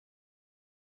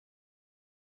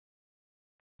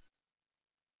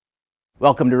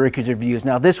Welcome to Ricky's Reviews.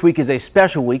 Now this week is a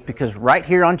special week because right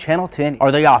here on Channel 10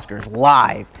 are the Oscars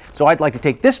live. So I'd like to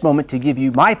take this moment to give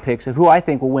you my picks of who I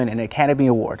think will win an Academy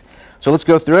Award. So let's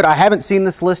go through it. I haven't seen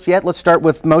this list yet. Let's start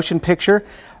with motion picture.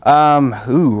 A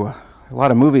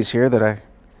lot of movies here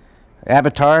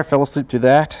Avatar, fell asleep through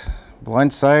that.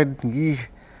 Blindside,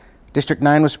 District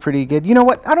 9 was pretty good. You know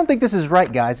what? I don't think this is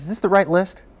right, guys. Is this the right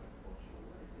list?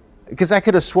 Because I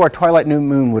could have swore Twilight New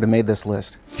Moon would have made this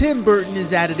list. Tim Burton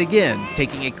is at it again,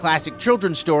 taking a classic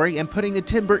children's story and putting the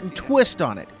Tim Burton twist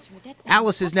on it.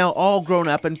 Alice is now all grown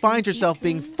up and finds herself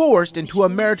being forced into a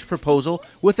marriage proposal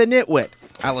with a nitwit.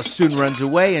 Alice soon runs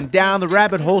away and down the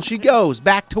rabbit hole she goes,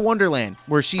 back to Wonderland,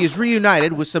 where she is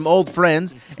reunited with some old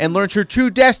friends and learns her true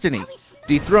destiny,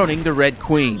 dethroning the Red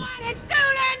Queen.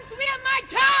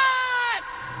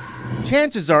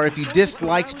 Chances are, if you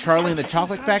disliked Charlie and the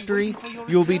Chocolate Factory,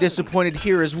 you'll be disappointed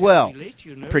here as well.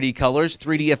 Pretty colors,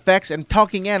 3D effects, and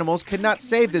talking animals could not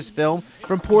save this film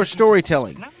from poor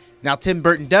storytelling. Now, Tim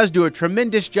Burton does do a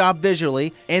tremendous job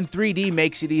visually, and 3D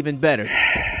makes it even better.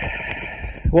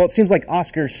 Well, it seems like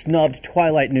Oscar snubbed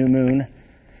Twilight New Moon.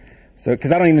 So,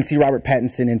 because I don't even see Robert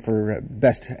Pattinson in for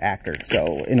Best Actor,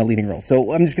 so in a leading role.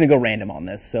 So I'm just going to go random on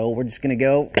this. So we're just going to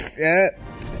go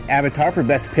Avatar for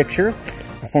Best Picture.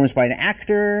 Performance by an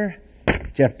actor,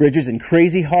 Jeff Bridges in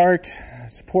Crazy Heart.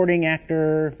 Supporting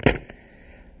actor,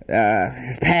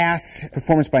 pass.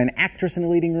 Performance by an actress in a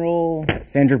leading role,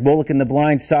 Sandra Bullock in The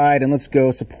Blind Side. And let's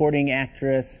go supporting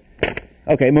actress.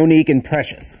 Okay, Monique and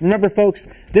Precious. Remember, folks,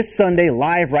 this Sunday,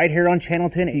 live right here on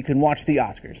Channel 10, you can watch the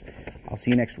Oscars. I'll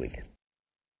see you next week.